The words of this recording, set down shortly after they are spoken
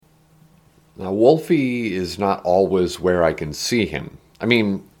Now, Wolfie is not always where I can see him. I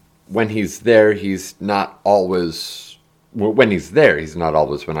mean, when he's there, he's not always. When he's there, he's not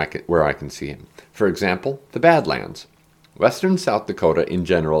always where I can see him. For example, the Badlands. Western South Dakota in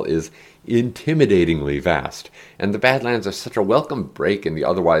general is intimidatingly vast, and the Badlands are such a welcome break in the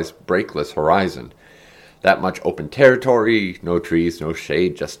otherwise breakless horizon. That much open territory, no trees, no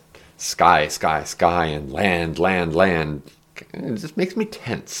shade, just sky, sky, sky, and land, land, land. It just makes me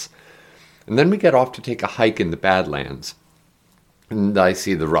tense. And then we get off to take a hike in the Badlands. And I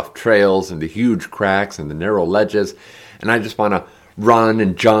see the rough trails and the huge cracks and the narrow ledges. And I just want to run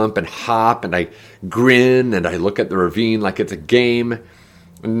and jump and hop. And I grin and I look at the ravine like it's a game.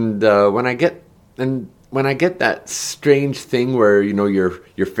 And when I get that strange thing where,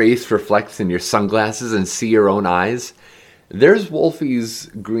 your face reflects in your sunglasses and see your own eyes, there's Wolfie's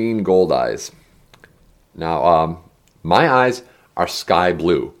green gold eyes. Now, my eyes are sky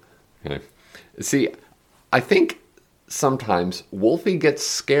blue. Okay. See, I think sometimes Wolfie gets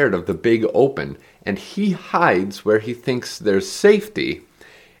scared of the big open, and he hides where he thinks there's safety.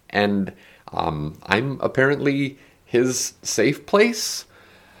 And I'm apparently his safe place?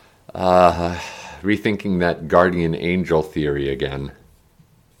 Rethinking that guardian angel theory again.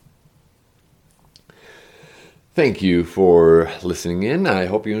 Thank you for listening in. I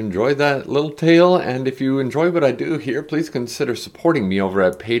hope you enjoyed that little tale, and if you enjoy what I do here, please consider supporting me over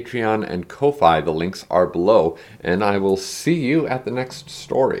at Patreon and Ko-Fi. The links are below, and I will see you at the next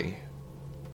story.